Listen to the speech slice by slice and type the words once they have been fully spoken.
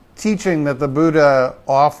teaching that the Buddha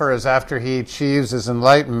offers after he achieves his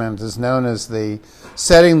enlightenment is known as the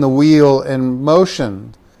setting the wheel in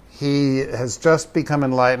motion. He has just become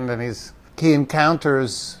enlightened, and he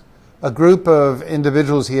encounters a group of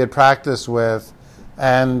individuals he had practiced with,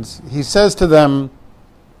 and he says to them,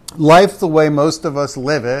 life the way most of us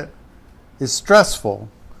live it is stressful.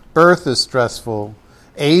 Birth is stressful.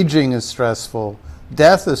 Aging is stressful.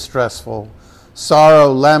 Death is stressful.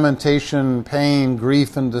 Sorrow, lamentation, pain,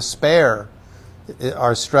 grief, and despair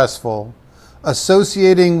are stressful.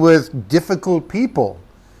 Associating with difficult people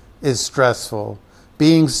is stressful.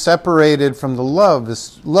 Being separated from the loved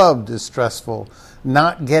is stressful.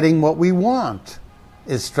 Not getting what we want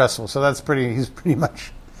is stressful. So he's pretty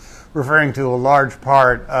much referring to a large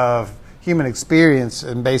part of human experience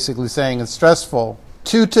and basically saying it's stressful.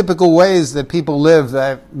 Two typical ways that people live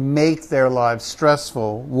that make their lives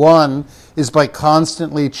stressful. One is by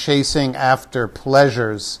constantly chasing after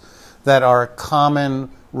pleasures that are common,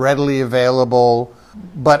 readily available,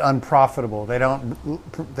 but unprofitable. They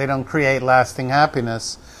don't create lasting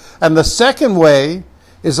happiness. And the second way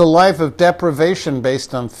is a life of deprivation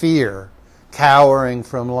based on fear, cowering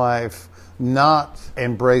from life, not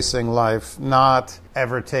embracing life, not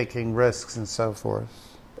ever taking risks, and so forth.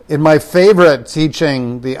 In my favorite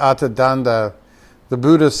teaching, the Atadanda, the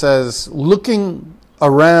Buddha says, looking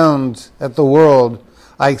around at the world,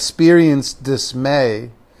 I experienced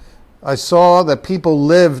dismay. I saw that people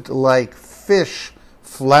lived like fish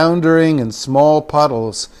floundering in small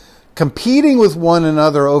puddles, competing with one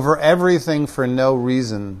another over everything for no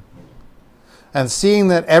reason. And seeing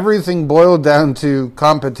that everything boiled down to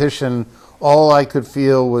competition, all I could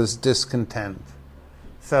feel was discontent.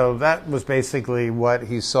 So that was basically what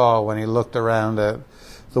he saw when he looked around at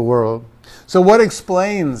the world. So what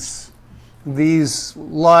explains these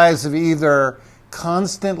lives of either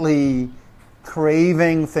constantly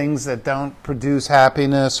craving things that don't produce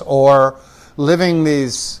happiness, or living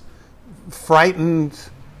these frightened,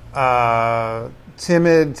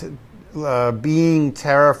 timid, being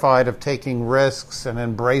terrified of taking risks and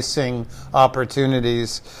embracing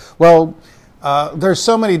opportunities? Well, there's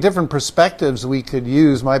so many different perspectives we could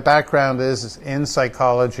use. My background is in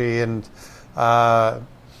psychology, and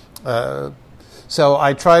so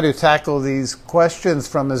I try to tackle these questions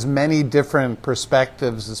from as many different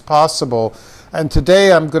perspectives as possible. And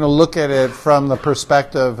today I'm going to look at it from the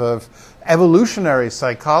perspective of evolutionary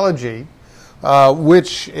psychology,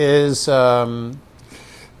 which is become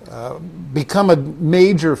a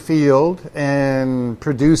major field in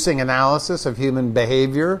producing analysis of human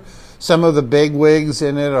behavior. Some of the bigwigs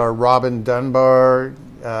in it are Robin Dunbar,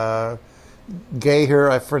 Geher,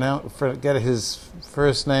 I forget his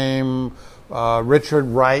first name, Richard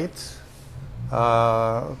Wright,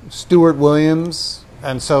 Stuart Williams,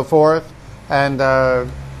 and so forth. And the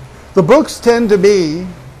books tend to be,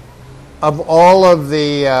 of all of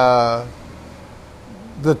the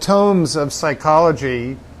tomes of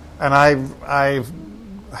psychology, and I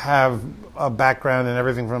have a background in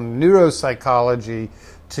everything from neuropsychology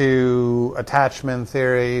to attachment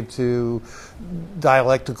theory to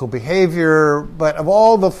dialectical behavior, but of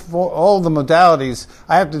all the modalities,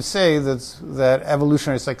 I have to say that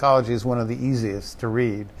evolutionary psychology is one of the easiest to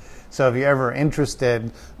read. So if you're ever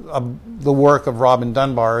interested, the work of Robin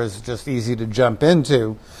Dunbar is just easy to jump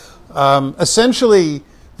into. Essentially,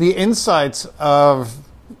 the insights of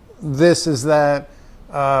this is that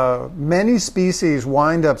many species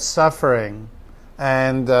wind up suffering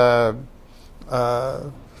and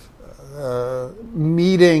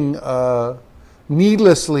meeting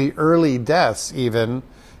needlessly early deaths even,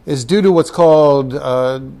 is due to what's called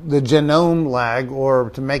the genome lag, or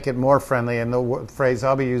to make it more friendly, and the phrase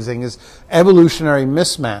I'll be using is evolutionary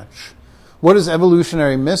mismatch. What is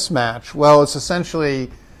evolutionary mismatch? Well, it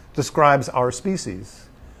essentially describes our species.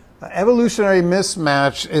 Evolutionary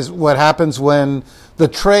mismatch is what happens when the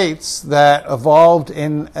traits that evolved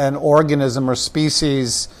in an organism or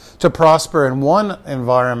species to prosper in one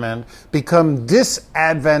environment become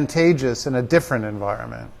disadvantageous in a different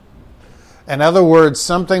environment. In other words,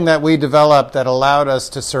 something that we developed that allowed us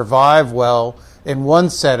to survive well in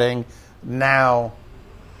one setting now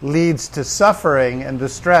leads to suffering and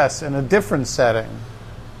distress in a different setting.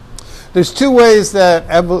 There's two ways that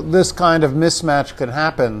this kind of mismatch can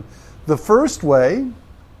happen. The first way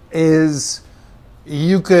is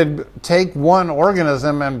you could take one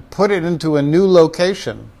organism and put it into a new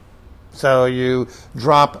location. So you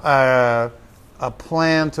drop a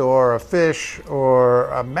plant or a fish or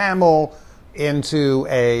a mammal into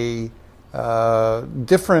a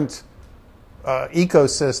different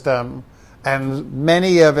ecosystem, and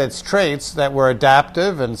many of its traits that were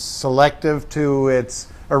adaptive and selective to its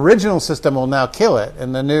original system will now kill it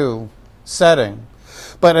in the new setting.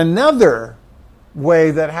 But another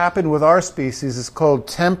way that happened with our species is called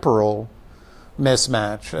temporal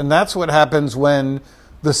mismatch. And that's what happens when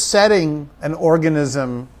the setting an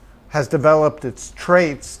organism has developed its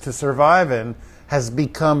traits to survive in has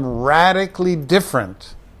become radically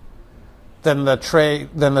different than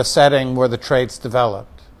the setting where the traits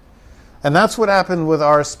developed. And that's what happened with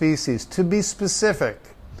our species. To be specific,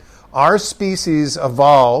 our species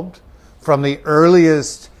evolved from the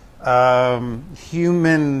earliest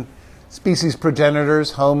human species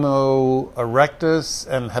progenitors, Homo erectus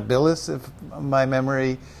and habilis, if my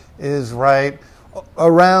memory is right,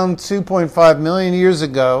 around 2.5 million years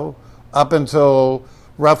ago, up until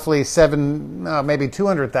roughly maybe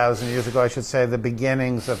 200,000 years ago, I should say, the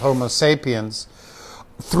beginnings of Homo sapiens.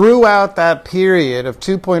 Throughout that period of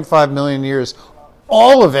 2.5 million years,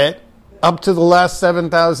 all of it, up to the last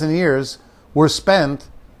 7,000 years, were spent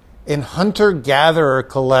in hunter-gatherer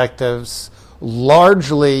collectives,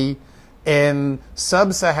 largely in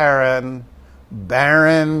sub-Saharan,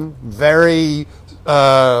 barren,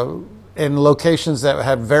 in locations that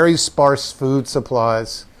had very sparse food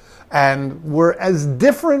supplies, and were as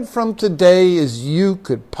different from today as you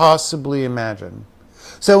could possibly imagine.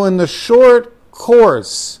 So in the short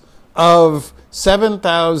course of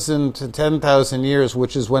 7,000 to 10,000 years,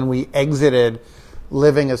 which is when we exited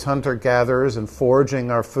living as hunter-gatherers and foraging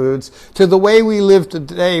our foods, to the way we live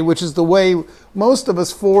today, which is the way most of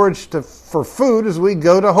us forage for food, is we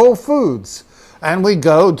go to Whole Foods. And we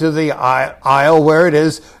go to the aisle where it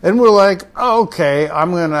is, and we're like, okay, I'm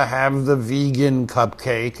going to have the vegan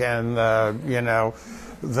cupcake and the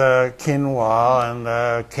quinoa and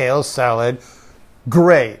the kale salad.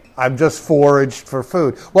 Great, I've just foraged for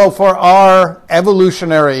food. Well, for our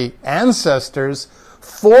evolutionary ancestors,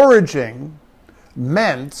 foraging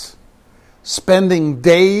meant spending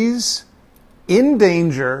days in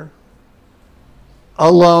danger,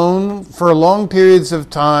 alone, for long periods of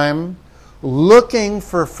time, looking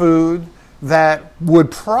for food that would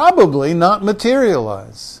probably not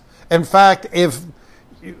materialize. In fact, if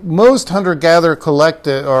most hunter-gatherer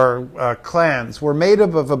collective or clans were made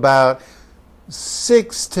up of about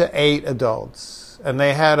 6 to 8 adults, and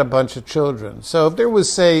they had a bunch of children. So if there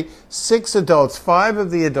was, say, 6 adults, 5 of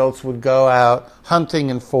the adults would go out hunting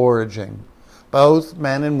and foraging, both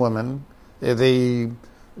men and women. The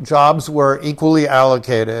jobs were equally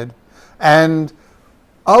allocated, and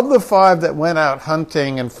of the 5 that went out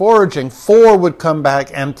hunting and foraging, 4 would come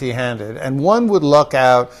back empty-handed, and 1 would luck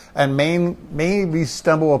out and maybe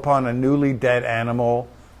stumble upon a newly dead animal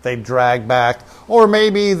they'd drag back, or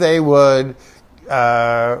maybe they would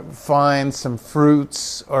find some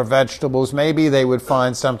fruits or vegetables. Maybe they would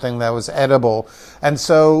find something that was edible. And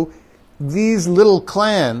so these little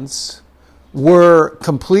clans were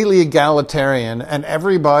completely egalitarian, and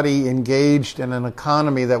everybody engaged in an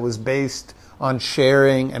economy that was based on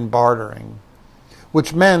sharing and bartering,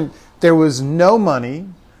 which meant there was no money,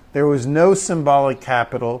 there was no symbolic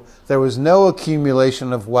capital, there was no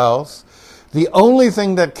accumulation of wealth. The only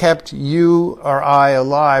thing that kept you or I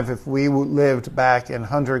alive if we lived back in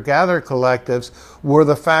hunter-gatherer collectives were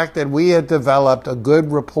the fact that we had developed a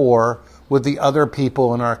good rapport with the other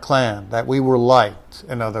people in our clan, that we were liked,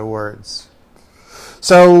 in other words.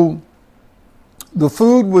 So the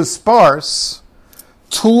food was sparse,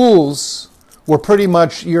 tools were pretty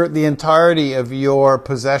much the entirety of your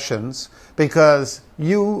possessions, because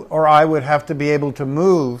you or I would have to be able to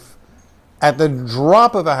move at the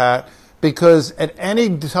drop of a hat, because at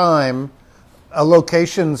any time a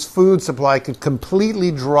location's food supply could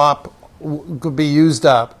completely drop, could be used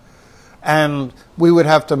up, and we would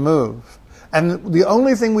have to move. And the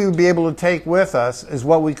only thing we would be able to take with us is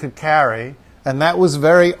what we could carry, and that was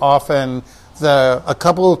very often a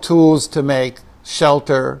couple of tools to make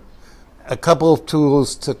shelter, a couple of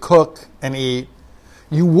tools to cook and eat.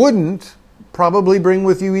 You wouldn't probably bring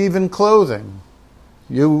with you even clothing.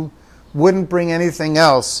 You wouldn't bring anything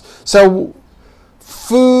else. So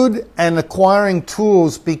food and acquiring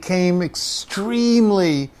tools became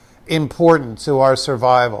extremely important to our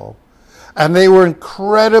survival. And they were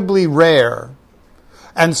incredibly rare.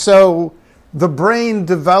 And so the brain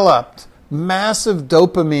developed massive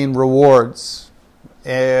dopamine rewards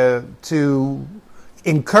to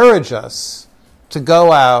encourage us to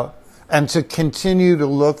go out and to continue to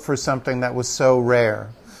look for something that was so rare.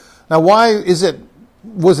 Now, why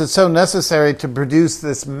was it so necessary to produce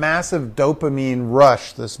this massive dopamine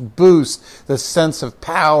rush, this boost, this sense of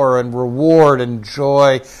power and reward and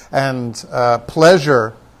joy and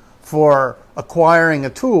pleasure for acquiring a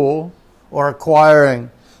tool or acquiring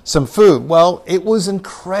some food? Well, it was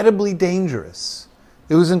incredibly dangerous.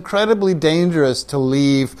 It was incredibly dangerous to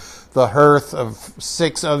leave the hearth of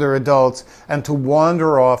 6 other adults and to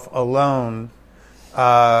wander off alone,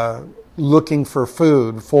 looking for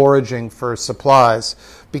food, foraging for supplies,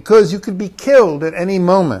 because you could be killed at any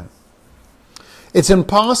moment. It's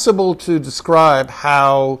impossible to describe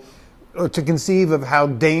how, or to conceive of how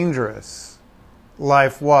dangerous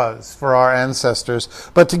life was for our ancestors.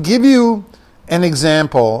 But to give you an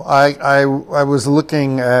example, I was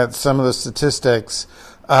looking at some of the statistics.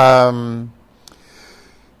 The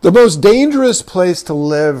most dangerous place to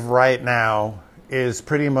live right now is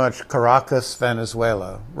pretty much Caracas,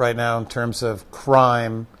 Venezuela, right now in terms of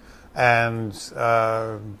crime and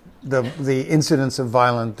the incidence of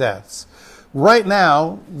violent deaths. Right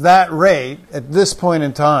now, that rate at this point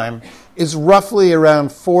in time is roughly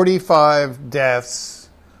around 45 deaths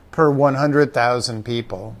per 100,000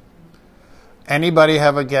 people. Anybody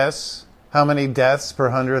have a guess how many deaths per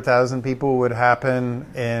 100,000 people would happen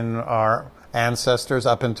in our ancestors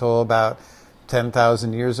up until about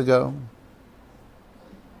 10,000 years ago?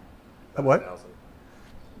 What? 1,000.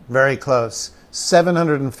 Very close.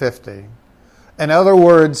 750. In other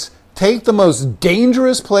words, take the most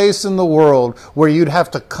dangerous place in the world where you'd have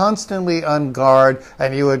to constantly on guard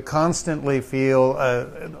and you would constantly feel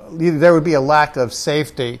there would be a lack of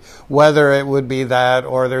safety, whether it would be that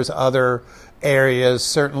or there's other areas,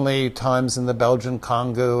 certainly times in the Belgian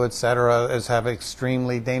Congo, etc., as have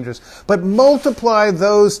extremely dangerous. But multiply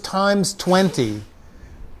those times 20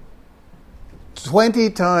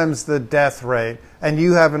 times the death rate, and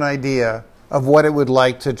you have an idea of what it would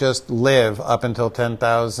like to just live up until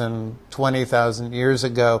 10,000, 20,000 years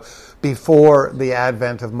ago, before the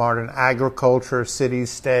advent of modern agriculture,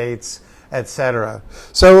 city-states, etc.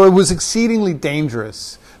 So it was exceedingly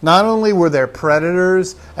dangerous. Not only were there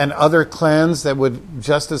predators and other clans that would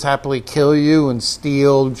just as happily kill you and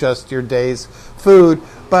steal just your day's food,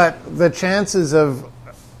 but the chances of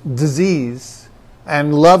disease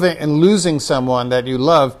and loving and losing someone that you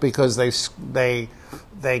love because they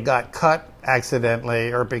got cut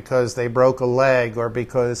accidentally, or because they broke a leg, or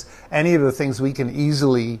because any of the things we can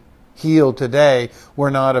easily heal today were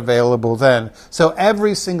not available then. So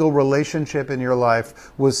every single relationship in your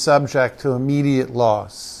life was subject to immediate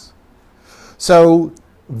loss. So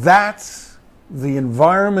that's the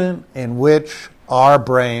environment in which our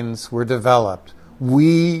brains were developed.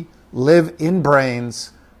 We live in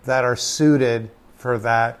brains that are suited for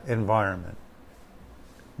that environment.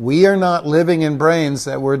 We are not living in brains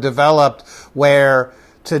that were developed where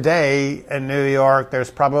today in New York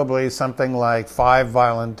there's probably something like 5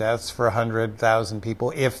 violent deaths for 100,000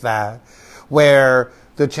 people, if that, where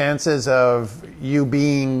the chances of you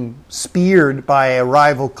being speared by a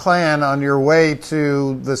rival clan on your way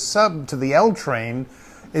to the L train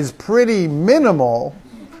is pretty minimal,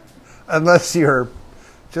 unless you're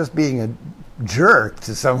just being a jerk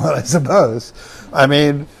to someone, I suppose. I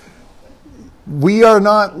mean, we are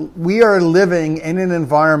living in an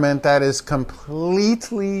environment that is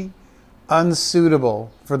completely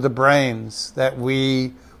unsuitable for the brains that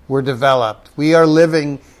we were developed. We are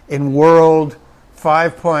living in world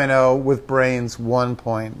 5.0 with brains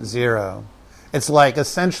 1.0. It's like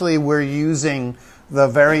essentially we're using the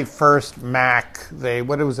very first Mac,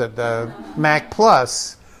 the Mac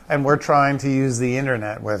Plus, and we're trying to use the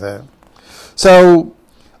internet with it. So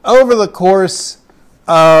over the course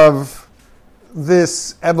of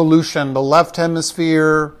this evolution, the left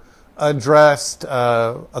hemisphere addressed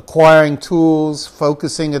acquiring tools,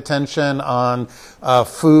 focusing attention on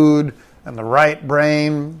food, and the right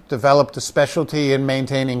brain developed a specialty in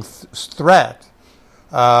maintaining threat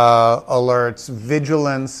alerts,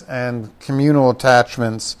 vigilance, and communal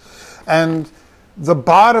attachments. And the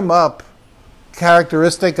bottom-up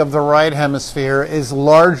characteristic of the right hemisphere is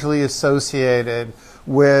largely associated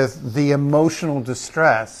with the emotional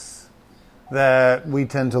distress that we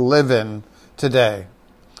tend to live in today.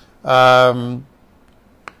 So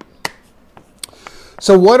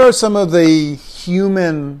what are some of the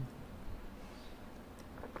human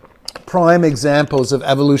prime examples of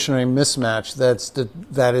evolutionary mismatch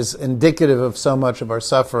that is indicative of so much of our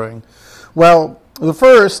suffering? Well, the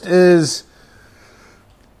first is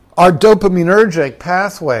our dopaminergic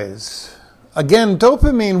pathways. Again,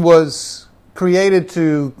 dopamine was created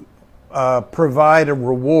to provide a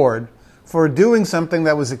reward for doing something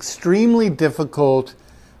that was extremely difficult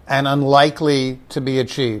and unlikely to be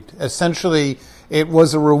achieved. Essentially, it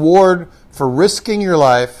was a reward for risking your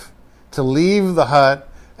life to leave the hut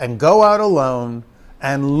and go out alone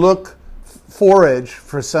and forage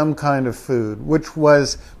for some kind of food, which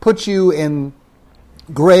put you in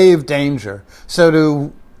grave danger. So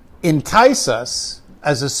to entice us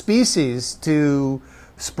as a species to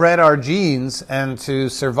spread our genes and to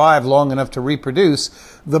survive long enough to reproduce,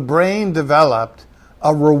 the brain developed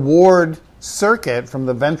a reward circuit from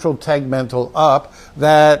the ventral tegmental up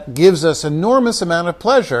that gives us enormous amount of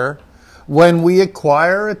pleasure when we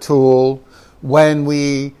acquire a tool, when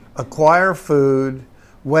we acquire food,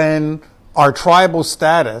 when our tribal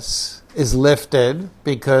status is lifted,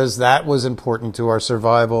 because that was important to our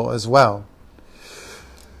survival as well.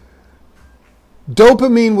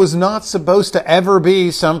 Dopamine was not supposed to ever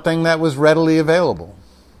be something that was readily available,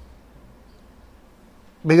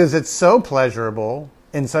 because it's so pleasurable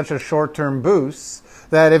in such a short-term boost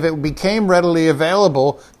that if it became readily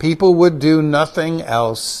available, people would do nothing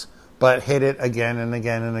else but hit it again and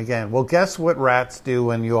again and again. Well, guess what rats do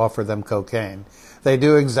when you offer them cocaine? They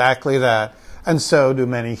do exactly that, and so do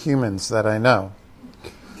many humans that I know.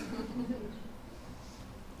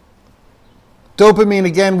 Dopamine,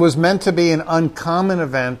 again, was meant to be an uncommon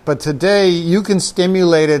event, but today you can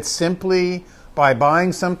stimulate it simply by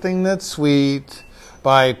buying something that's sweet,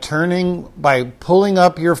 by pulling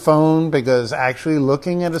up your phone, because actually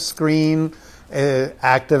looking at a screen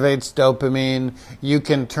activates dopamine. You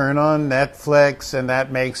can turn on Netflix, and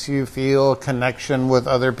that makes you feel a connection with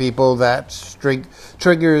other people. That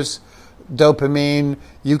triggers dopamine.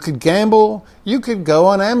 You could gamble. You could go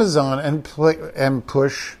on Amazon and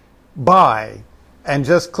push buy. And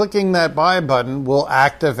just clicking that buy button will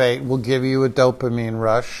give you a dopamine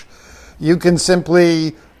rush. You can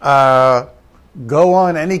simply go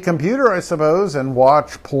on any computer, I suppose, and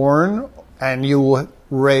watch porn, and you will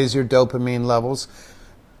raise your dopamine levels.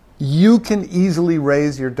 You can easily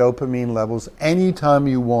raise your dopamine levels anytime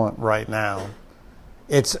you want right now.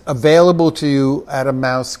 It's available to you at a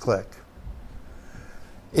mouse click.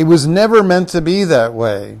 It was never meant to be that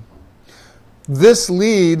way. This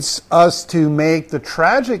leads us to make the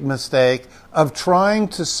tragic mistake of trying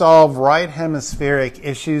to solve right hemispheric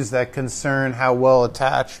issues that concern how well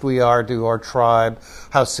attached we are to our tribe,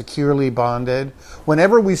 how securely bonded.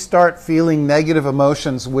 Whenever we start feeling negative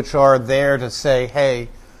emotions which are there to say, hey,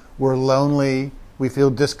 we're lonely, we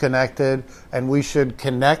feel disconnected, and we should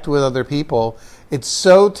connect with other people, it's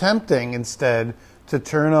so tempting instead to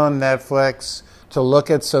turn on Netflix, to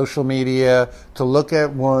look at social media, to look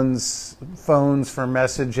at one's phones for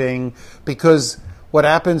messaging, because what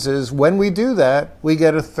happens is when we do that, we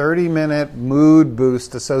get a 30-minute mood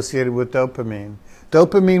boost associated with dopamine.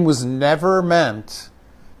 Dopamine was never meant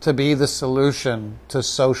to be the solution to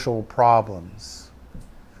social problems.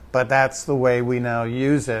 But that's the way we now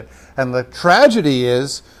use it. And the tragedy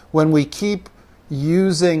is when we keep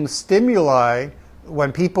using stimuli,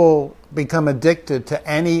 when people become addicted to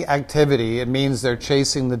any activity, it means they're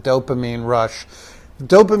chasing the dopamine rush.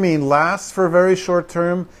 Dopamine lasts for a very short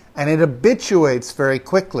term, and it habituates very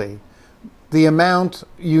quickly. The amount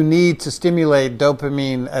you need to stimulate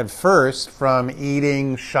dopamine at first from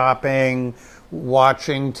eating, shopping,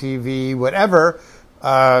 watching TV, whatever,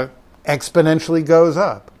 exponentially goes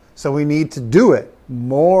up. So we need to do it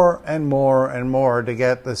more and more and more to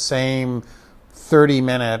get the same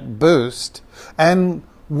 30-minute boost. And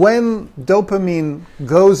when dopamine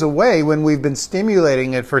goes away, when we've been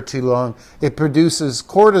stimulating it for too long, it produces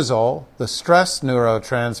cortisol, the stress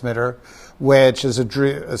neurotransmitter, which is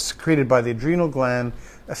secreted by the adrenal gland,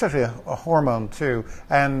 essentially a hormone too.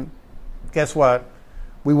 And guess what?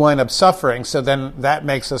 We wind up suffering, so then that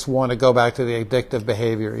makes us want to go back to the addictive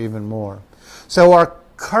behavior even more. So our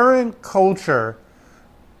current culture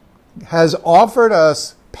has offered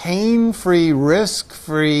us pain-free,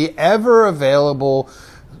 risk-free, ever-available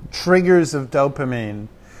triggers of dopamine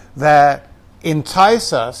that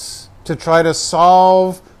entice us to try to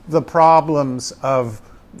solve the problems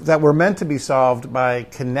that were meant to be solved by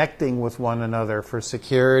connecting with one another for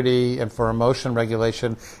security and for emotion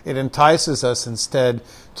regulation. It entices us instead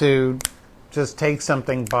to just take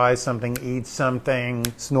something, buy something, eat something,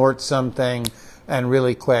 snort something, and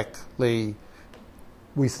really quickly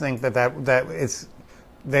we think that it's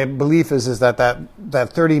the belief is that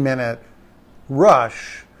 30-minute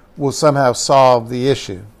rush will somehow solve the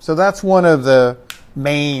issue. So that's one of the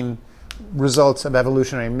main results of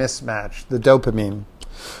evolutionary mismatch, the dopamine.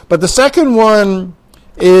 But the second one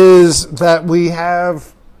is that we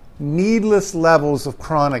have needless levels of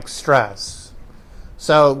chronic stress.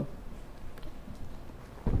 So,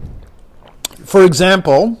 for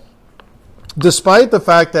example, despite the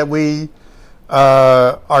fact that we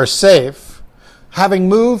are safe, having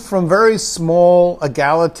moved from very small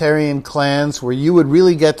egalitarian clans where you would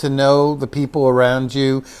really get to know the people around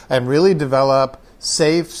you and really develop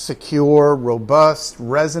safe, secure, robust,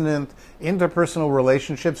 resonant, interpersonal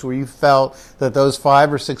relationships where you felt that those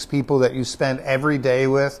 5 or 6 people that you spent every day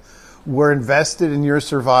with were invested in your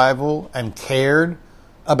survival and cared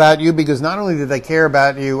about you, because not only did they care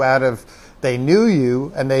about you they knew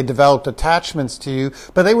you and they developed attachments to you,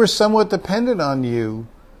 but they were somewhat dependent on you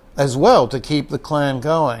as well to keep the clan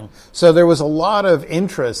going. So there was a lot of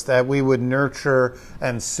interest that we would nurture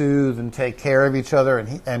and soothe and take care of each other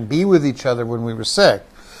and be with each other when we were sick.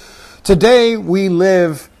 Today we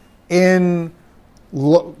live in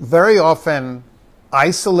very often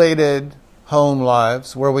isolated home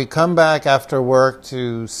lives where we come back after work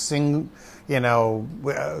to single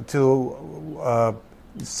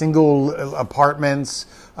apartments,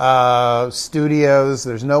 studios.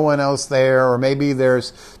 There's no one else there, or maybe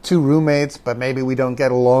there's two roommates, but maybe we don't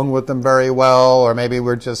get along with them very well, or maybe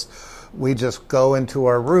we just go into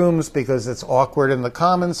our rooms because it's awkward in the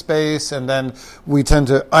common space, and then we tend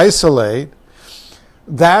to isolate.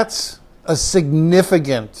 That's a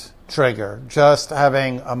significant trigger, just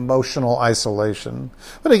having emotional isolation.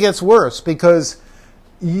 But it gets worse because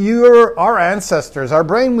our ancestors, our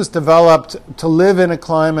brain was developed to live in a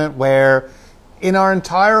climate where in our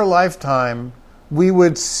entire lifetime we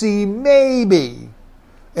would see maybe,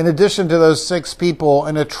 in addition to those 6 people,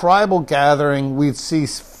 in a tribal gathering we'd see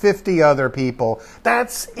 50 other people.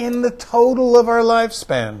 That's in the total of our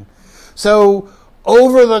lifespan. So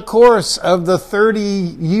over the course of the 30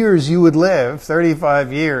 years you would live,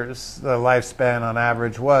 35 years the lifespan on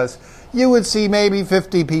average was, you would see maybe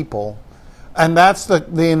 50 people. And that's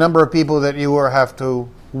the number of people that you have to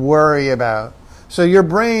worry about. So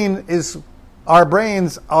our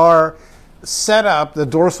brains are set up, the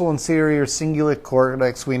dorsal anterior cingulate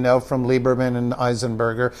cortex, we know from Lieberman and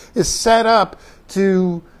Eisenberger, is set up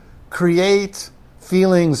to create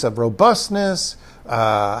feelings of robustness,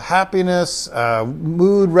 happiness,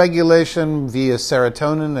 mood regulation via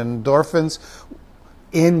serotonin and endorphins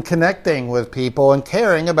in connecting with people and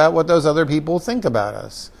caring about what those other people think about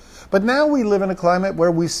us. But now we live in a climate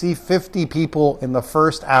where we see 50 people in the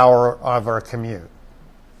first hour of our commute.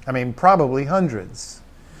 I mean, probably hundreds.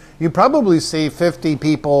 You probably see 50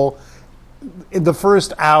 people in the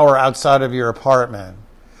first hour outside of your apartment.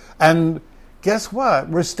 And guess what?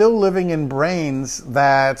 We're still living in brains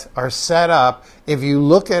that are set up. If you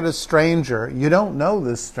look at a stranger, you don't know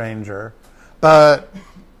this stranger, but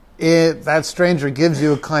that stranger gives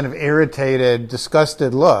you a kind of irritated,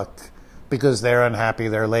 disgusted look because they're unhappy,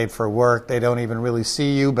 they're late for work, they don't even really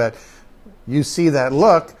see you, but you see that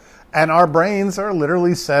look, and our brains are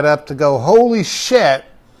literally set up to go, holy shit,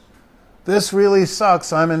 this really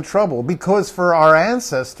sucks, I'm in trouble. Because for our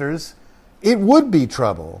ancestors, it would be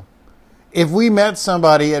trouble. If we met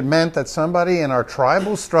somebody, it meant that somebody in our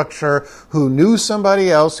tribal structure who knew somebody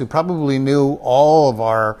else, who probably knew all of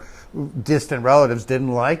our distant relatives,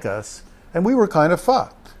 didn't like us, and we were kind of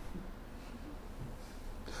fucked.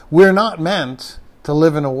 We're not meant to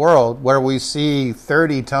live in a world where we see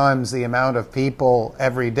 30 times the amount of people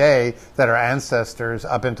every day that our ancestors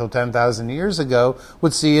up until 10,000 years ago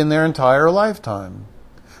would see in their entire lifetime.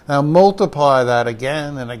 Now multiply that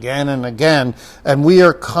again and again and again, and we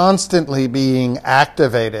are constantly being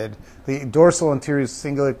activated. The dorsal anterior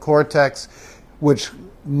cingulate cortex, which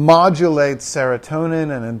modulates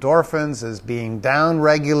serotonin and endorphins, is being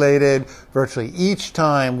downregulated virtually each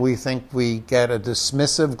time we think we get a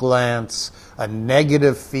dismissive glance, a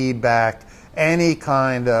negative feedback, any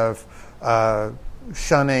kind of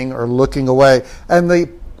shunning or looking away. And the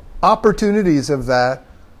opportunities of that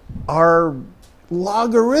are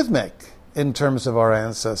logarithmic in terms of our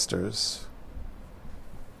ancestors.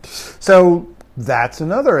 So that's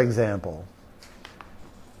another example.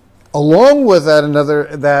 Along with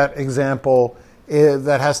that example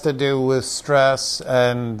that has to do with stress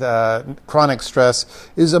and chronic stress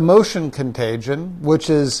is emotion contagion, which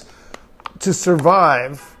is, to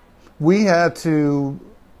survive, we had to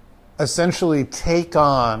essentially take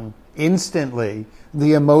on instantly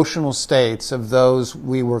the emotional states of those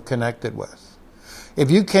we were connected with. If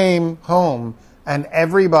you came home and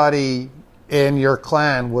everybody in your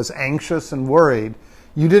clan was anxious and worried,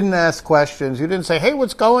 you didn't ask questions. You didn't say, hey,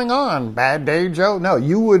 what's going on? Bad day, Joe? No,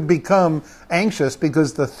 you would become anxious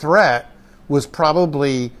because the threat was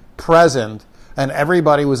probably present and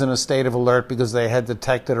everybody was in a state of alert because they had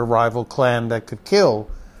detected a rival clan that could kill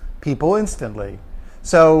people instantly.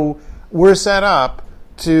 So we're set up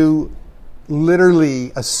to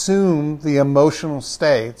literally assume the emotional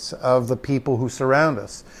states of the people who surround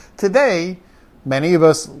us. Today, many of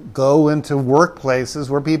us go into workplaces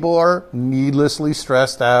where people are needlessly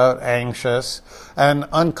stressed out, anxious, and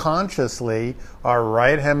unconsciously our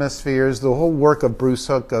right hemispheres, the whole work of Bruce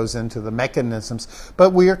Hook goes into the mechanisms, but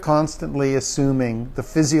we are constantly assuming the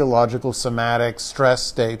physiological somatic stress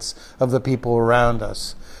states of the people around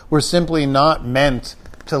us. We're simply not meant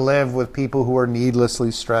to live with people who are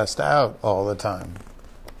needlessly stressed out all the time.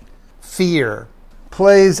 Fear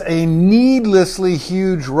plays a needlessly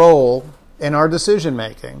huge role in our decision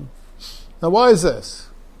making. Now, why is this?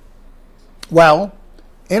 Well,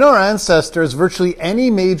 in our ancestors, virtually any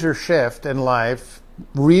major shift in life,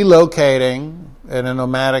 relocating in a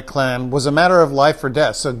nomadic clan, was a matter of life or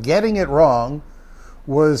death. So getting it wrong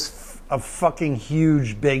was a fucking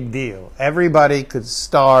huge big deal. Everybody could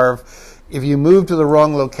starve. If you moved to the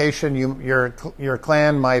wrong location, your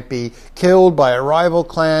clan might be killed by a rival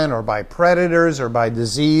clan or by predators or by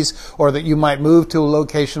disease, or that you might move to a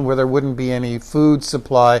location where there wouldn't be any food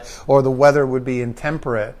supply or the weather would be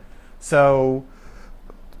intemperate. So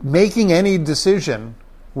making any decision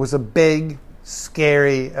was a big,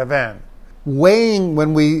 scary event.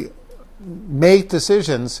 When we make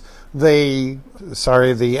decisions, the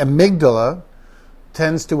amygdala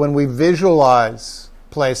tends to, when we visualize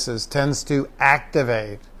places, tends to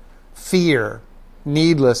activate fear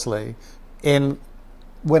needlessly. When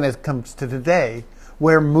it comes to today,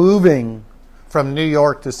 where moving from New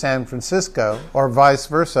York to San Francisco or vice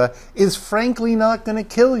versa is frankly not going to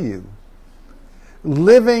kill you.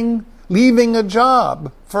 Leaving a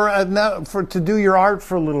job to do your art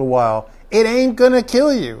for a little while, it ain't going to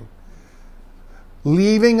kill you.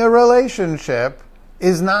 Leaving a relationship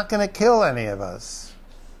is not going to kill any of us.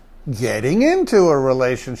 Getting into a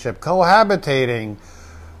relationship, cohabitating,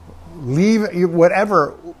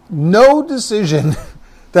 whatever, no decision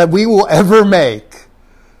that we will ever make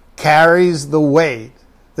carries the weight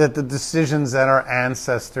that the decisions that our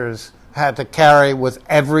ancestors had to carry with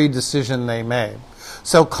every decision they made.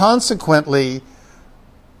 So consequently,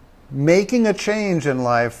 making a change in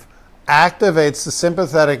life activates the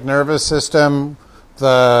sympathetic nervous system.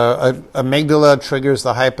 The amygdala triggers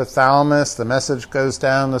the hypothalamus. The message goes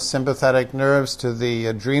down the sympathetic nerves to the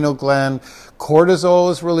adrenal gland. Cortisol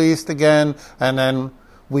is released again, and then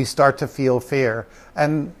we start to feel fear.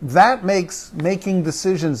 And that makes making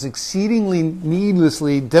decisions exceedingly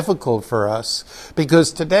needlessly difficult for us,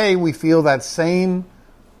 because today we feel that same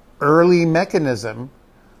early mechanism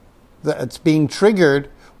that's being triggered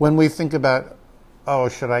when we think about, oh,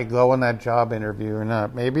 should I go on that job interview or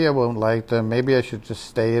not? Maybe I won't like them. Maybe I should just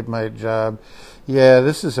stay at my job. Yeah,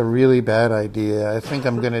 this is a really bad idea. I think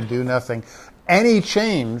I'm going to do nothing. Any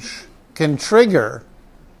change can trigger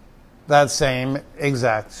that same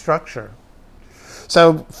exact structure.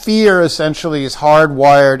 So fear essentially is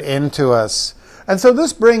hardwired into us. And so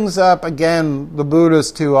this brings up, again, the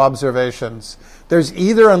Buddha's two observations. There's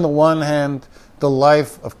either, on the one hand, the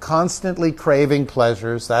life of constantly craving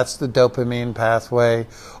pleasures, that's the dopamine pathway,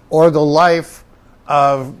 or the life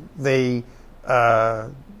of the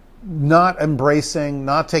not embracing,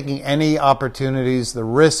 not taking any opportunities, the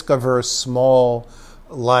risk-averse small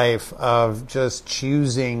life of just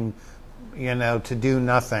choosing, to do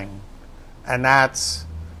nothing. And that's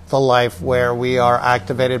the life where we are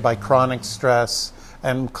activated by chronic stress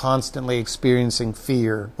and constantly experiencing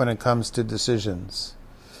fear when it comes to decisions.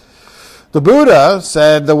 The Buddha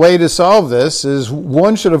said the way to solve this is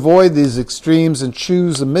one should avoid these extremes and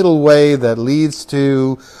choose a middle way that leads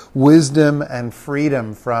to wisdom and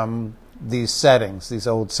freedom from these settings, these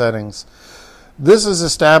old settings. This is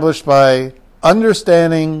established by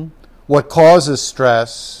understanding what causes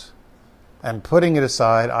stress and putting it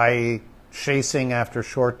aside, i.e., chasing after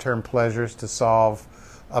short-term pleasures to solve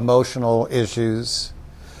emotional issues.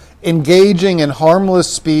 Engaging in harmless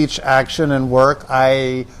speech, action, and work,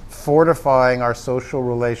 i.e., fortifying our social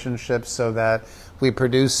relationships so that we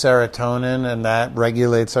produce serotonin and that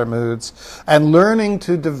regulates our moods. And learning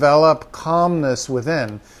to develop calmness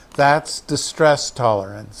within, that's distress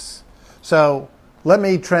tolerance. So let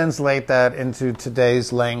me translate that into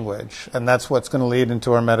today's language, and that's what's going to lead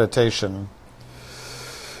into our meditation.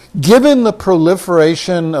 Given the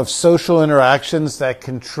proliferation of social interactions that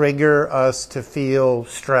can trigger us to feel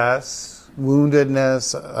stress,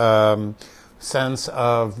 woundedness, sense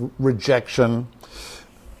of rejection,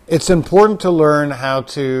 it's important to learn how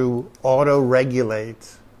to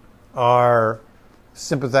auto-regulate our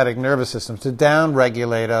sympathetic nervous system, to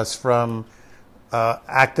down-regulate us from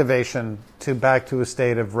activation back to a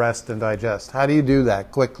state of rest and digest. How do you do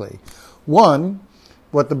that quickly? One,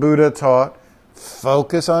 what the Buddha taught,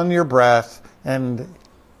 focus on your breath and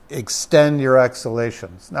extend your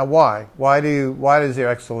exhalations. Now why? Why does your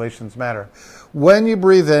exhalations matter? When you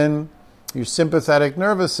breathe in, your sympathetic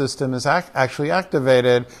nervous system is actually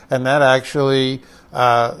activated, and that actually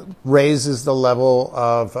raises the level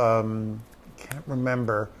of, can't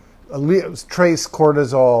remember, trace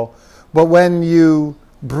cortisol. But when you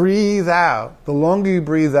breathe out. The longer you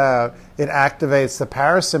breathe out, it activates the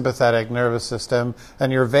parasympathetic nervous system,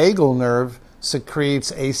 and your vagal nerve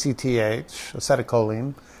secretes ACTH,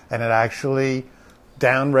 acetylcholine, and it actually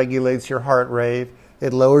downregulates your heart rate.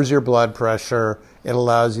 It lowers your blood pressure. It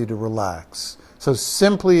allows you to relax. So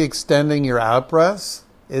simply extending your out-breaths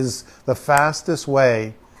is the fastest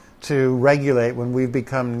way to regulate when we've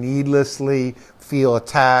become needlessly feel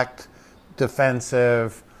attacked,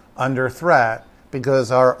 defensive, under threat,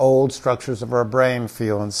 because our old structures of our brain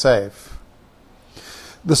feel unsafe.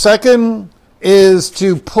 The second is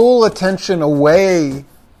to pull attention away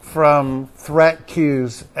from threat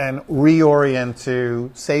cues and reorient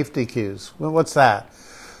to safety cues. Well, what's that?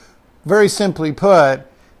 Very simply put,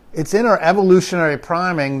 it's in our evolutionary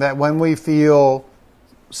priming that when we feel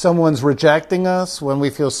someone's rejecting us, when we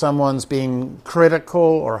feel someone's being critical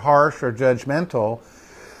or harsh or judgmental,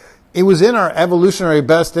 it was in our evolutionary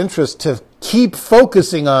best interest to keep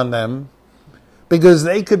focusing on them because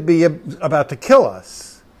they could be about to kill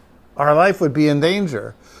us. Our life would be in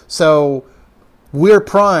danger. So we're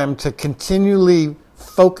primed to continually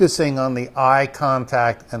focusing on the eye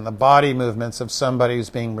contact and the body movements of somebody who's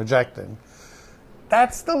being rejected.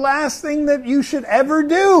 That's the last thing that you should ever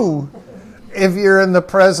do if you're in the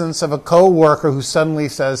presence of a coworker who suddenly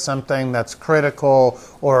says something that's critical,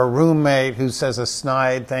 or a roommate who says a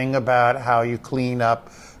snide thing about how you clean up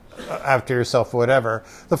after yourself or whatever.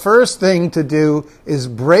 The first thing to do is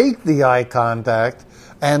break the eye contact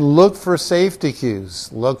and look for safety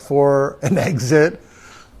cues. Look for an exit,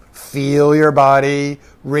 feel your body,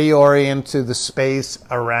 reorient to the space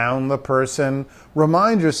around the person,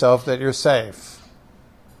 remind yourself that you're safe.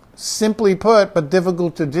 Simply put, but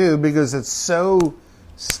difficult to do because it's so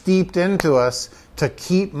steeped into us to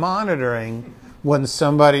keep monitoring when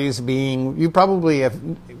somebody's being, you probably have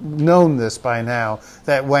known this by now,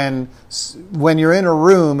 that when you're in a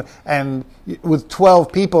room and with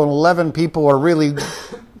 12 people and 11 people are really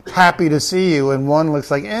happy to see you and one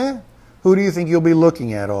looks like, who do you think you'll be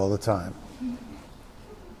looking at all the time?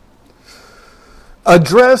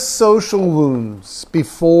 Address social wounds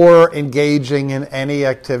before engaging in any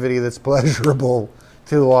activity that's pleasurable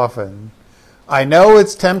too often. I know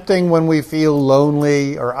it's tempting when we feel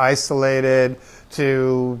lonely or isolated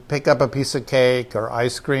to pick up a piece of cake or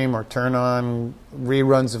ice cream or turn on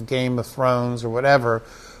reruns of Game of Thrones or whatever,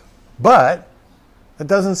 but it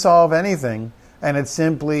doesn't solve anything, and it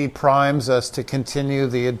simply primes us to continue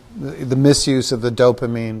the misuse of the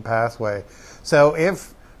dopamine pathway. So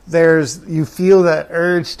if you feel that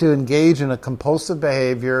urge to engage in a compulsive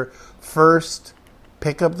behavior, first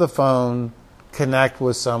pick up the phone, connect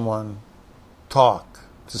with someone, talk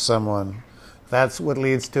to someone. That's what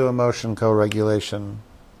leads to emotion co-regulation.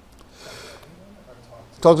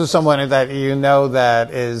 Talk to someone that you know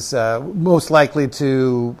that is most likely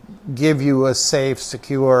to give you a safe,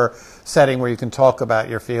 secure setting where you can talk about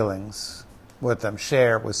your feelings with them,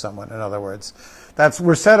 share with someone, in other words.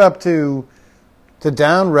 We're set up to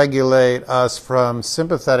downregulate us from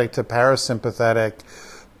sympathetic to parasympathetic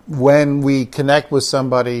when we connect with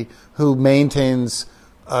somebody who maintains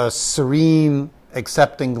a serene,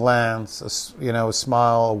 accepting glance, a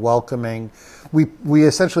smile, a welcoming. We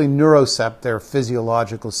essentially neurocept their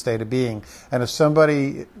physiological state of being. And if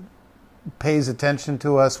somebody pays attention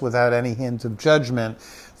to us without any hint of judgment,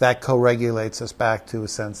 that co-regulates us back to a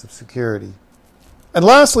sense of security. And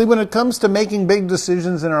lastly, when it comes to making big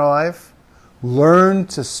decisions in our life, learn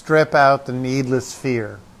to strip out the needless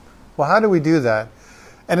fear. Well, how do we do that?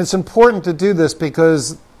 And it's important to do this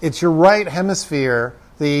because it's your right hemisphere,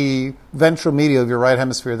 the ventral medial of your right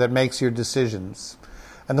hemisphere, that makes your decisions.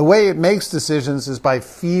 And the way it makes decisions is by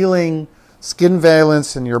feeling skin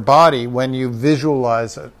valence in your body when you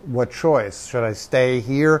visualize what choice. Should I stay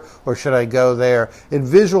here or should I go there? It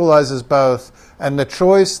visualizes both. And the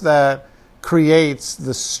choice that creates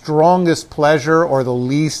the strongest pleasure or the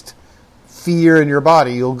least fear in your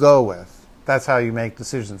body, you'll go with. That's how you make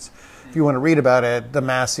decisions. If you want to read about it,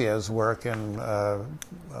 Damasio's work in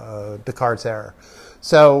Descartes' error.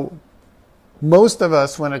 So most of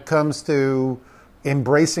us, when it comes to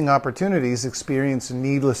embracing opportunities, experience a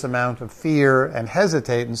needless amount of fear and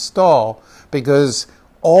hesitate and stall because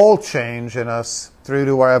all change in us through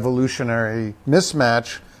to our evolutionary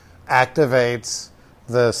mismatch activates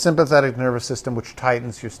the sympathetic nervous system, which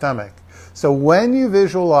tightens your stomach. So when you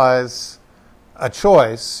visualize a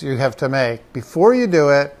choice you have to make, before you do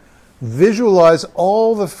it, visualize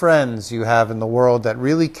all the friends you have in the world that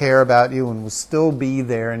really care about you and will still be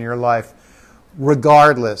there in your life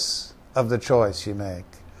regardless of the choice you make.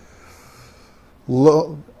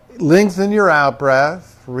 Lengthen your out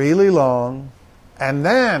breath really long And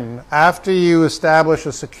then, after you establish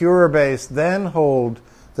a secure base, then hold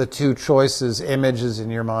the two choices, images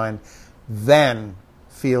in your mind, then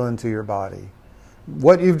feel into your body.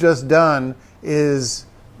 What you've just done is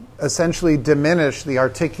essentially diminish the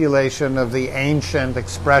articulation of the ancient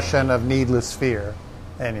expression of needless fear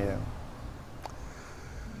in you.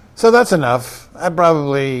 So that's enough. I've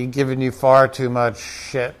probably given you far too much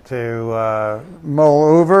shit to mull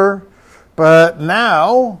over. But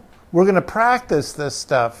now we're going to practice this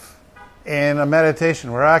stuff in a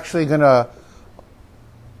meditation. We're actually going to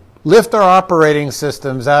lift our operating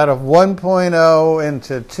systems out of 1.0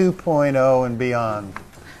 into 2.0 and beyond.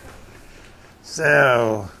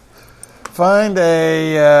 So find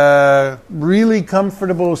a really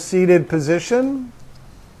comfortable seated position.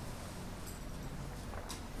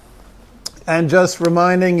 And just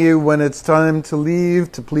reminding you when it's time to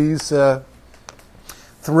leave to please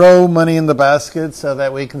throw money in the basket so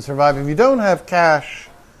that we can survive. If you don't have cash,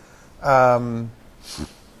 you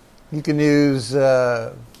can use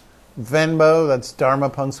Venmo, that's Dharma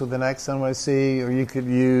Punks with an X, NYC, or you could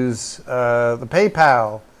use the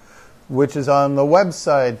PayPal, which is on the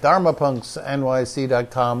website,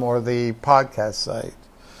 dharmapunksnyc.com, or the podcast site.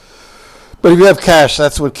 But if you have cash,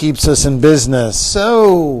 that's what keeps us in business.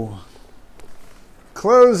 So,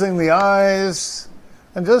 closing the eyes,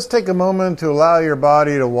 and just take a moment to allow your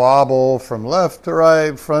body to wobble from left to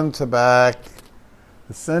right, front to back.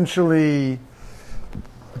 Essentially,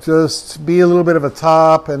 just be a little bit of a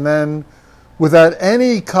top, and then without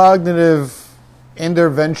any cognitive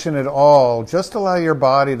intervention at all, just allow your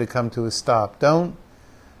body to come to a stop. Don't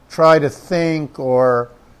try to think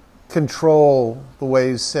or control the way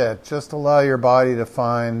you sit. Just allow your body to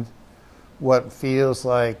find what feels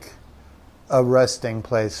like a resting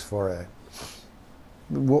place for it.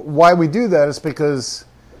 Why we do that is because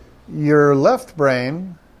your left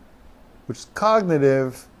brain, which is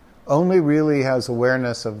cognitive, only really has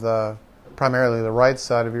awareness of primarily the right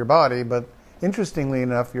side of your body, but interestingly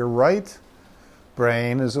enough, your right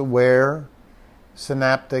brain is aware,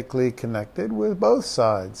 synaptically connected with both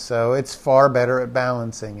sides, so it's far better at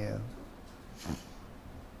balancing you.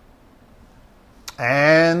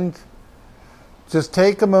 And just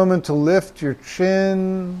take a moment to lift your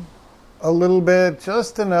chin a little bit,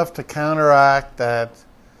 just enough to counteract that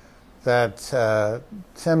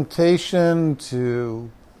temptation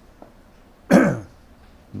to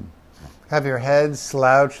have your head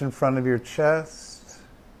slouch in front of your chest.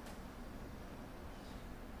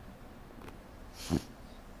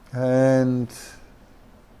 And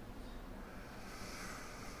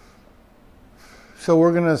so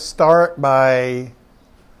we're going to start by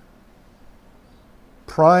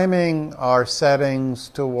priming our settings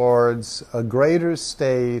towards a greater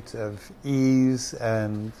state of ease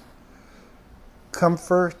and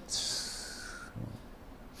comfort.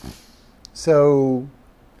 So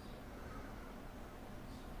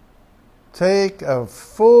take a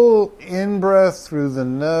full in-breath through the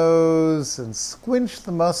nose and squinch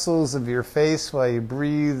the muscles of your face while you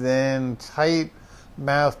breathe in. Tight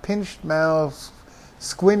mouth, pinched mouth,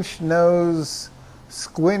 squinched nose,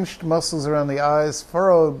 squinched muscles around the eyes,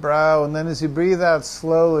 furrowed brow, and then as you breathe out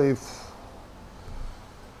slowly,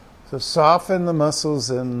 so soften the muscles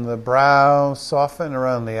in the brow, soften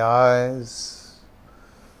around the eyes,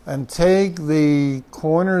 and take the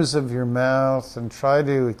corners of your mouth and try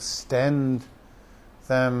to extend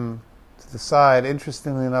them to the side.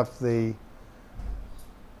 Interestingly enough, the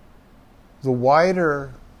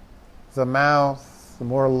wider the mouth, the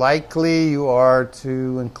more likely you are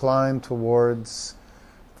to incline towards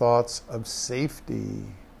thoughts of safety.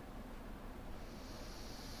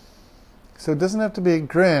 So it doesn't have to be a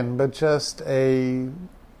grin, but just a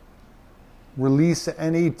release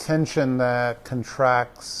any tension that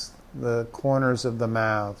contracts the corners of the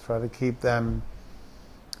mouth. Try to keep them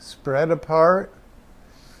spread apart.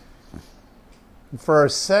 For our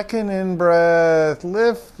second in-breath,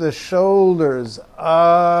 lift the shoulders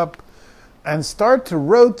up and start to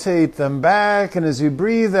rotate them back. And as you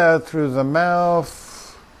breathe out through the mouth,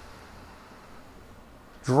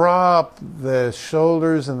 drop the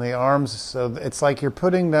shoulders and the arms. So it's like you're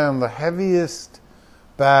putting down the heaviest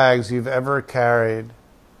bags you've ever carried,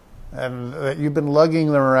 and that you've been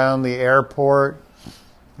lugging them around the airport.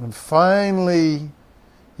 And finally,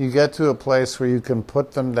 you get to a place where you can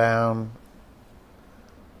put them down.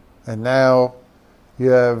 And now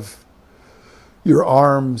you have your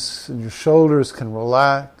arms and your shoulders can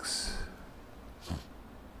relax.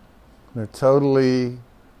 They're totally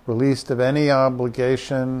released of any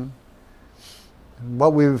obligation. And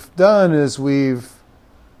what we've done is we've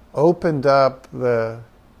opened up the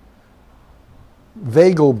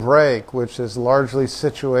vagal brake, which is largely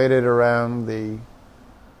situated around the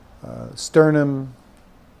sternum,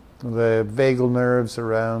 the vagal nerves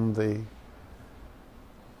around the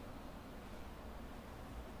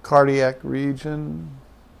cardiac region.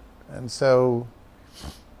 And so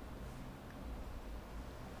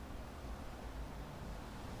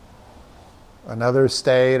another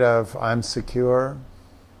state of I'm secure.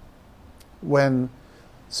 When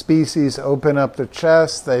species open up the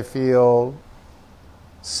chest, they feel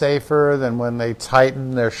safer than when they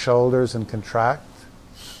tighten their shoulders and contract.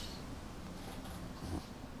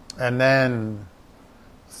 And then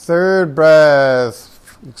third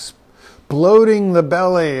breath, bloating the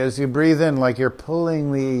belly as you breathe in, like you're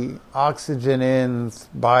pulling the oxygen in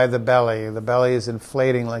by the belly. The belly is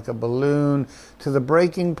inflating like a balloon to the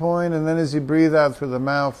breaking point, and then as you breathe out through the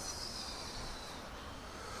mouth,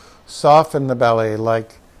 soften the belly,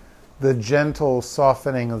 like the gentle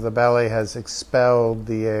softening of the belly has expelled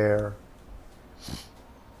the air.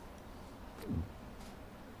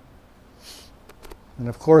 And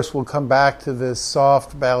of course, we'll come back to this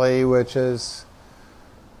soft belly, which is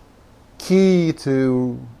key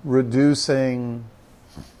to reducing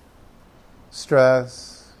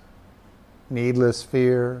stress, needless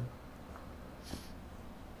fear.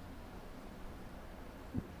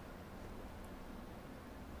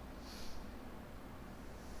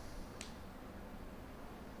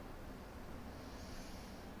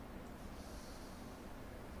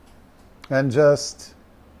 And just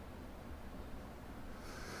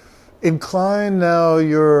incline now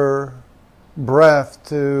your breath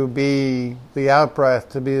to be, the out-breath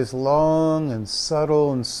to be as long and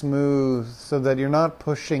subtle and smooth, so that you're not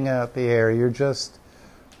pushing out the air, you're just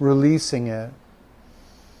releasing it.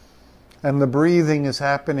 And the breathing is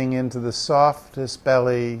happening into the softest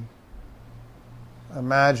belly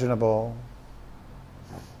imaginable.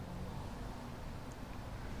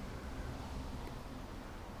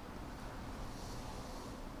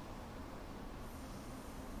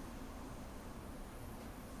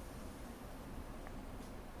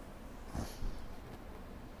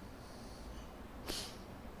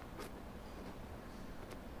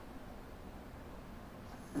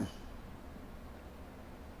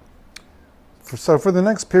 So for the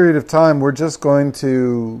next period of time, we're just going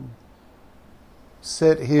to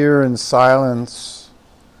sit here in silence.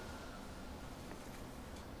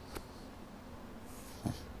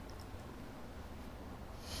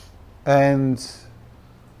 And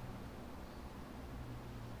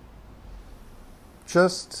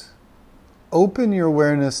just open your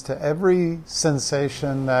awareness to every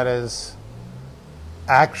sensation that is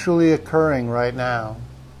actually occurring right now.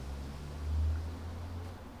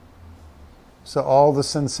 So all the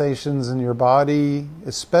sensations in your body,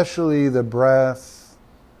 especially the breath,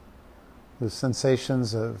 the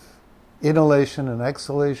sensations of inhalation and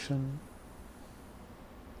exhalation.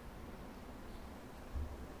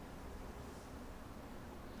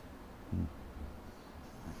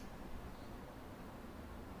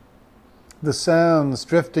 The sounds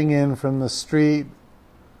drifting in from the street,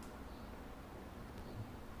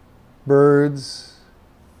 birds,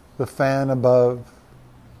 the fan above,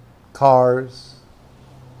 cars,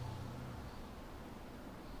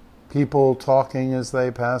 people talking as they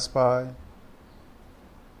pass by,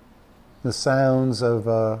 the sounds of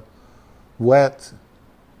a wet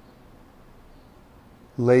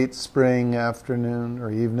late spring afternoon or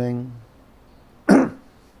evening.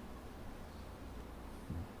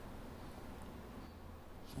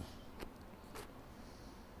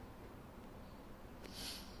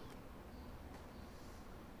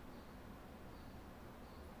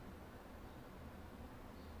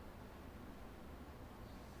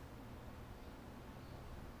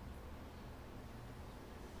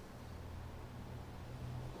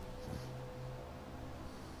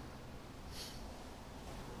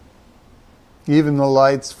 Even the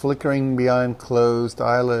lights flickering behind closed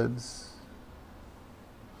eyelids.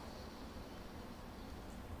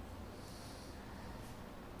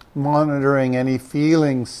 Monitoring any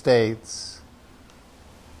feeling states,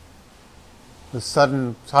 the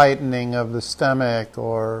sudden tightening of the stomach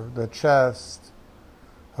or the chest,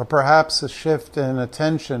 or perhaps a shift in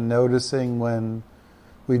attention, noticing when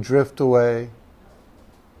we drift away,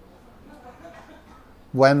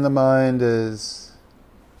 when the mind is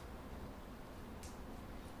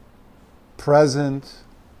present,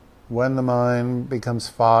 when the mind becomes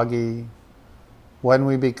foggy, when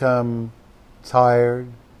we become tired.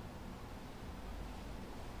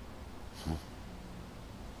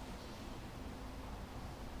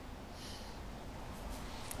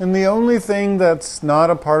 And the only thing that's not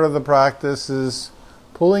a part of the practice is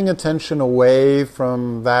pulling attention away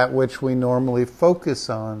from that which we normally focus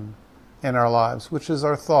on in our lives, which is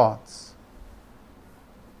our thoughts.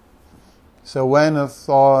 So when a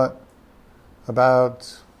thought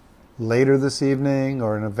about later this evening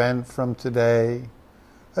or an event from today,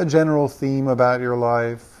 a general theme about your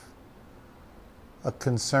life, a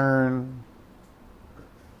concern,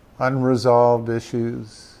 unresolved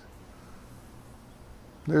issues,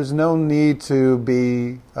 there's no need to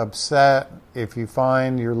be upset if you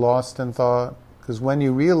find you're lost in thought, because when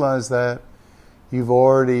you realize that, you've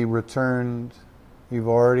already returned, you've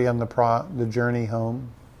already on the journey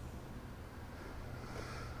home.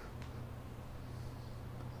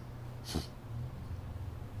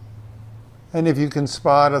 And if you can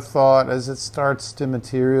spot a thought as it starts to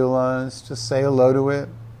materialize, just say hello to it,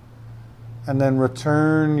 and then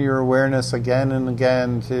return your awareness again and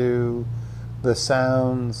again to the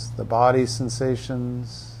sounds, the body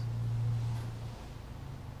sensations,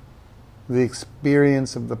 the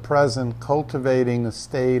experience of the present, cultivating a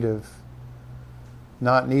state of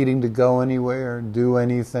not needing to go anywhere, do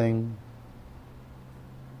anything.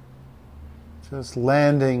 Just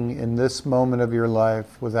landing in this moment of your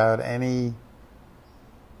life without any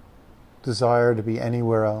desire to be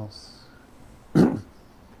anywhere else.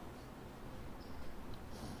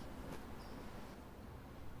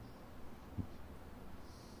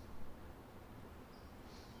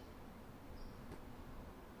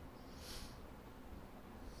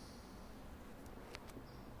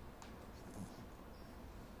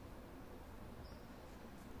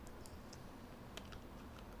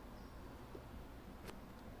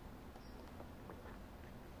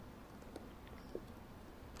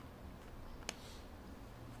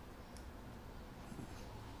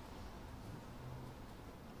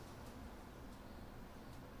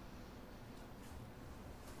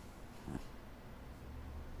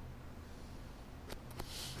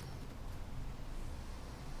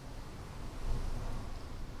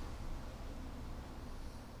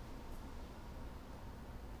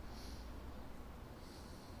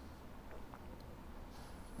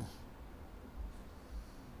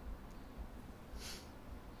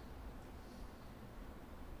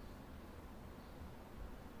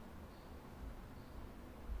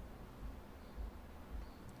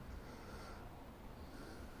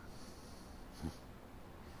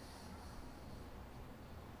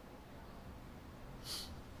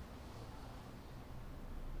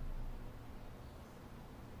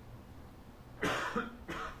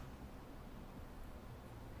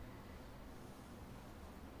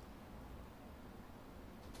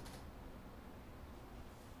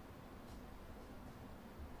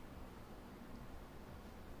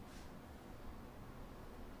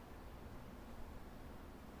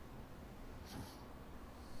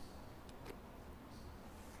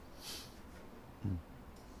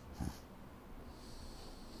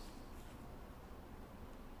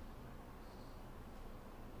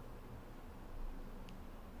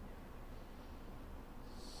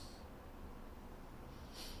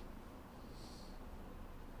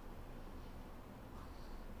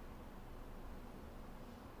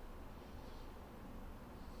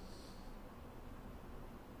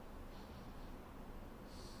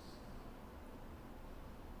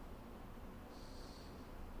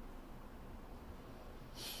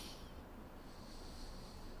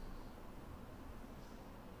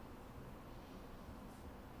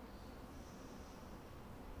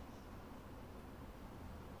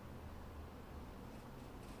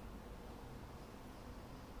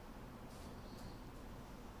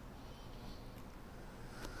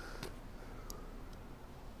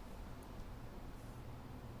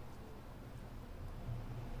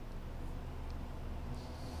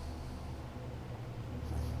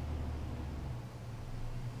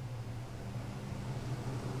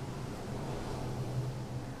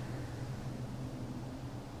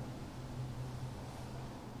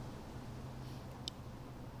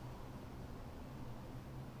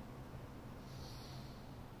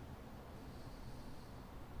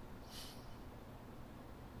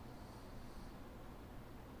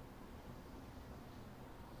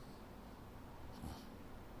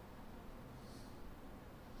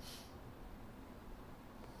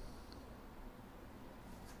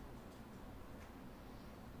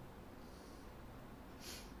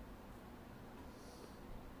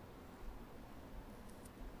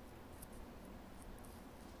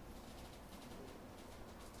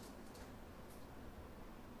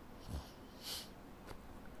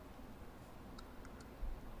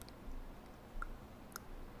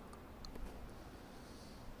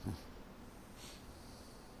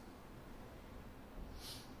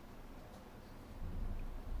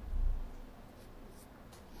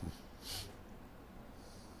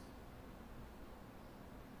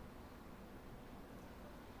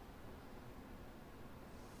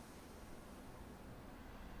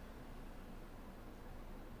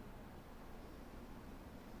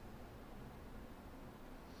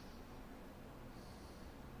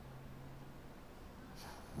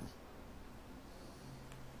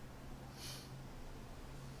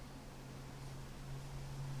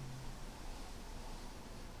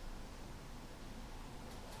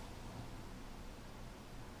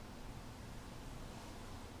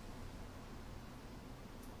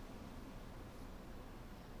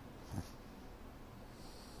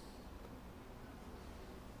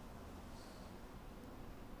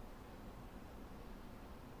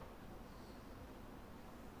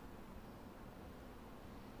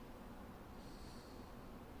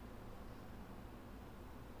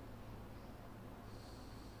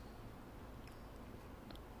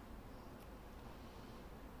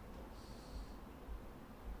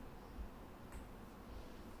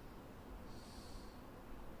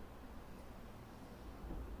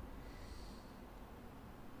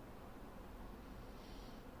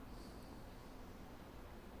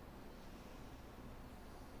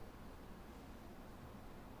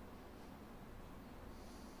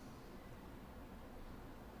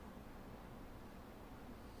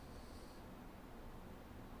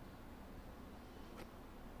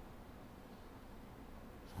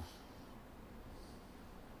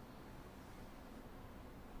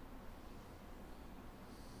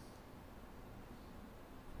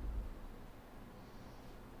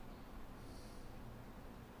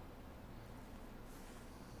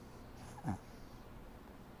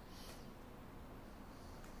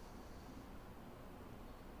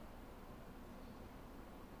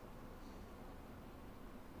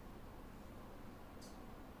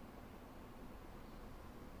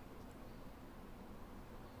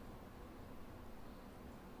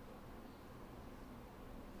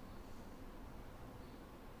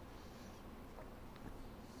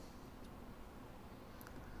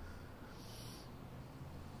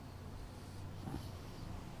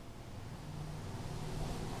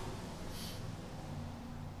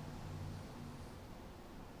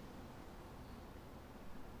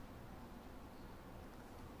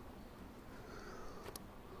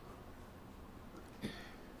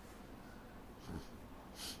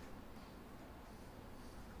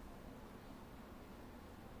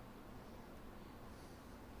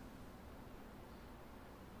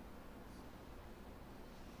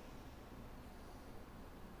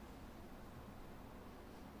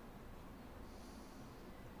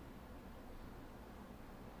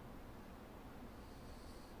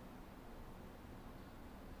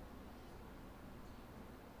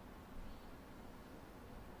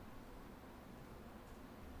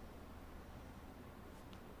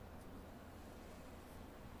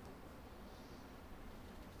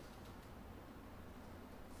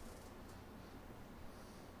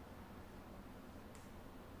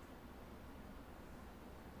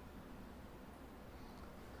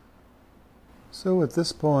 So at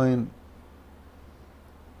this point,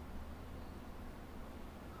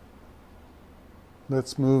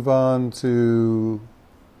 let's move on to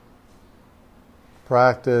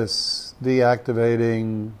practice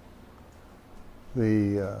deactivating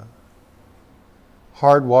the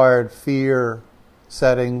hardwired fear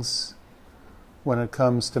settings when it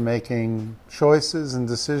comes to making choices and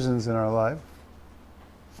decisions in our life.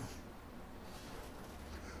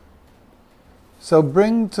 So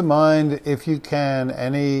bring to mind, if you can,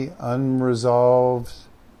 any unresolved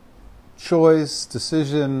choice,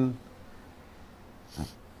 decision.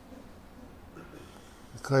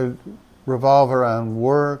 It could revolve around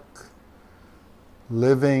work,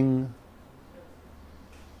 living,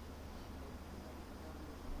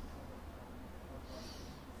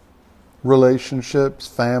 relationships,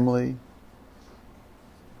 family.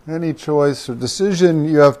 Any choice or decision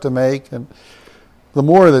you have to make, and the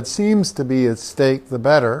more that seems to be at stake, the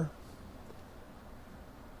better,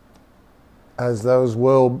 as those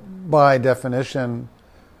will, by definition,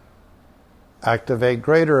 activate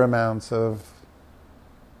greater amounts of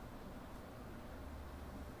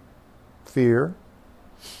fear.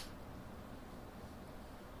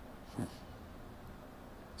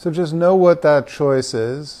 So just know what that choice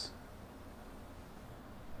is.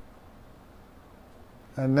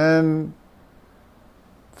 And then,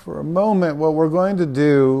 for a moment, what we're going to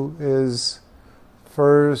do is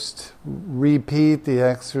first repeat the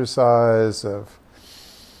exercise of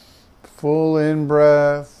full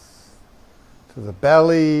in-breath to the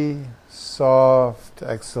belly, soft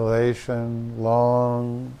exhalation,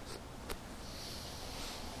 long,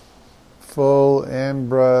 full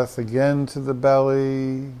in-breath again to the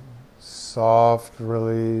belly, soft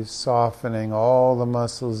release, softening all the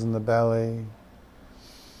muscles in the belly.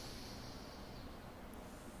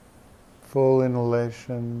 Full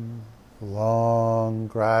inhalation, long,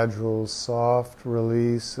 gradual, soft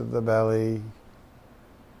release of the belly.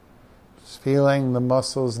 Just feeling the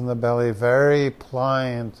muscles in the belly very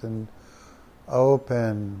pliant and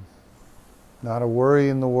open. Not a worry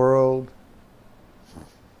in the world.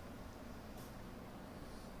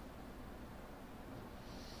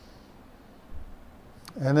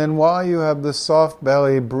 And then while you have the soft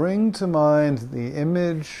belly, bring to mind the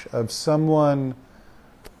image of someone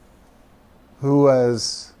who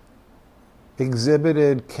has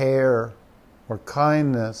exhibited care or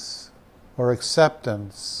kindness or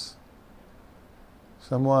acceptance.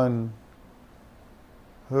 Someone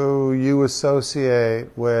who you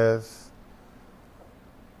associate with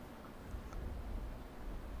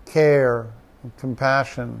care and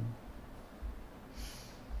compassion.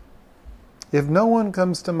 If no one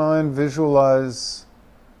comes to mind, visualize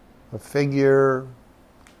a figure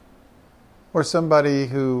or somebody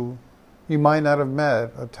who you might not have met,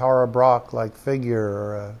 a Tara Brach-like figure,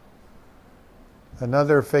 or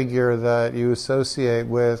another figure that you associate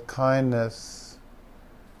with kindness,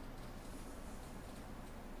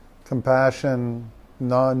 compassion,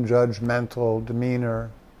 non-judgmental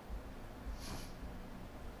demeanor.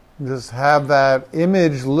 Just have that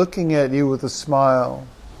image looking at you with a smile,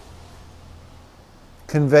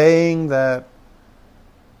 conveying that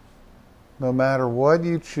no matter what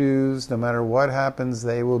you choose, no matter what happens,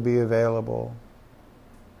 they will be available.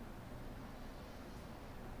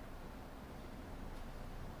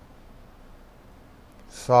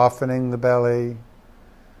 Softening the belly,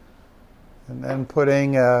 and then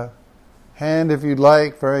putting a hand, if you'd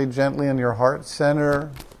like, very gently on your heart center.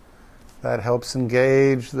 That helps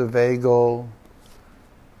engage the vagal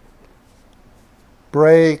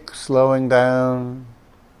brake, slowing down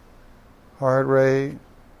heart rate,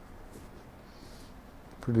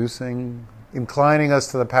 inclining us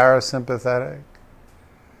to the parasympathetic.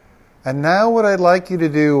 And now what I'd like you to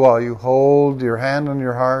do while you hold your hand on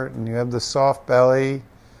your heart and you have the soft belly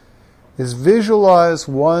is visualize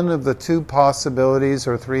one of the two possibilities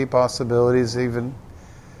or three possibilities even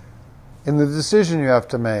in the decision you have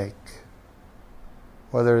to make.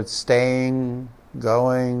 Whether it's staying,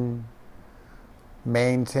 going,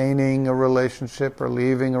 maintaining a relationship or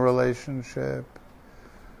leaving a relationship,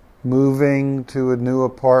 moving to a new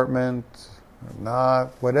apartment or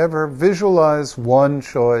not, whatever, visualize one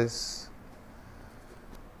choice.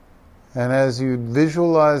 And as you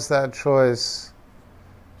visualize that choice,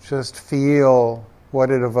 just feel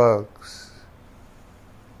what it evokes.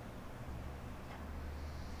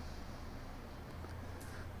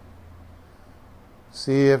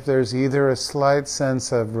 See if there's either a slight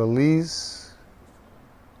sense of release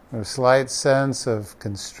or a slight sense of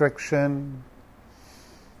constriction.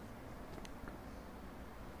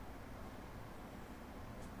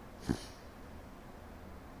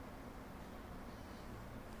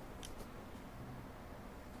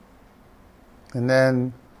 And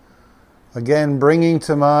then, again, bringing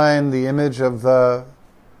to mind the image of the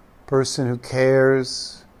person who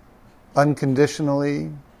cares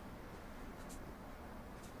unconditionally,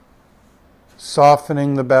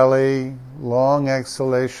 softening the belly, long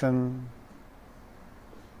exhalation.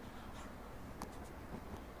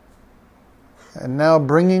 And now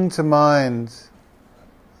bringing to mind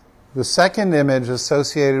the second image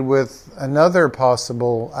associated with another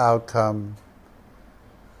possible outcome.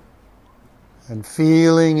 And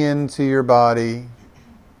feeling into your body.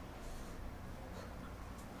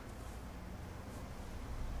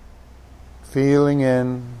 Feeling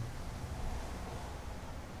in.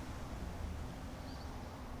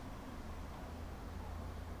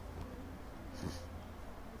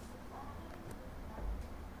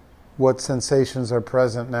 What sensations are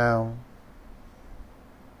present now?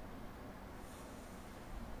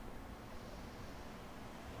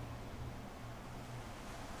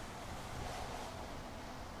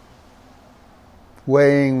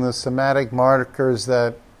 Weighing the somatic markers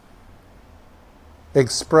that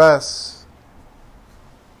express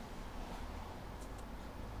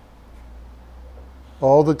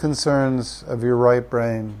all the concerns of your right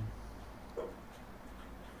brain.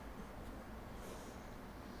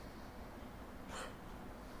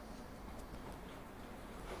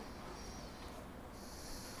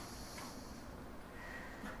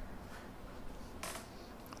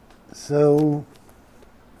 So,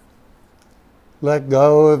 let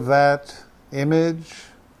go of that image.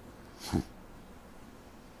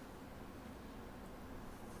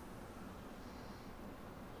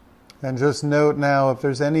 And just note now if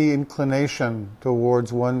there's any inclination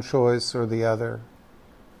towards one choice or the other.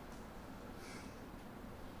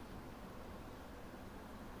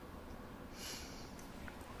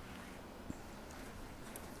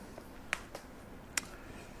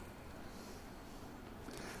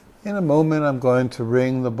 In a moment, I'm going to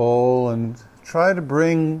ring the bowl and try to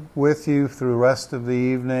bring with you through the rest of the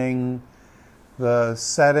evening the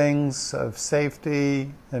settings of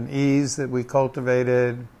safety and ease that we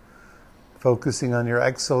cultivated, focusing on your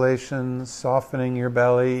exhalations, softening your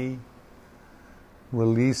belly,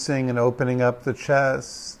 releasing and opening up the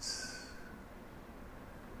chest.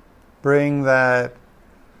 Bring that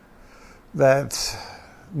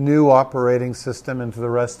new operating system into the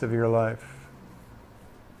rest of your life.